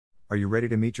Are you ready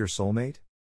to meet your soulmate?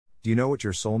 Do you know what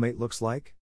your soulmate looks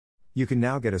like? You can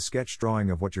now get a sketch drawing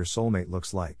of what your soulmate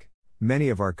looks like. Many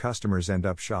of our customers end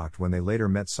up shocked when they later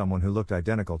met someone who looked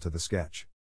identical to the sketch.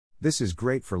 This is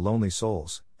great for lonely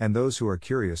souls, and those who are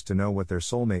curious to know what their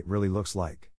soulmate really looks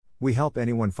like. We help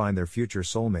anyone find their future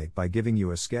soulmate by giving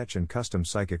you a sketch and custom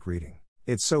psychic reading.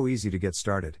 It's so easy to get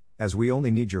started, as we only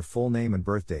need your full name and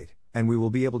birth date, and we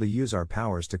will be able to use our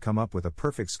powers to come up with a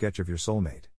perfect sketch of your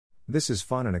soulmate. This is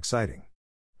fun and exciting.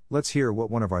 Let's hear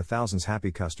what one of our thousands happy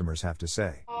customers have to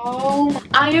say. Oh,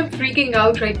 I am freaking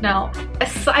out right now. A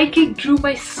psychic drew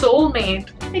my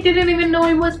soulmate. I didn't even know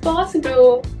it was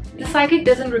possible. The psychic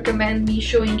doesn't recommend me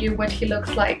showing you what he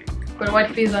looks like, but what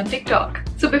if he's on TikTok?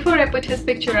 So before I put his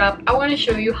picture up, I want to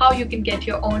show you how you can get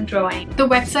your own drawing. The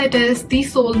website is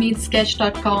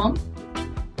thesoulmatesketch.com.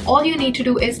 All you need to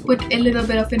do is put a little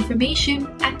bit of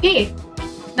information and pay.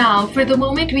 Now, for the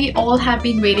moment we all have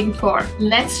been waiting for,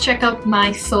 let's check out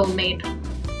my soulmate.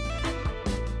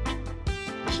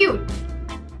 Cute!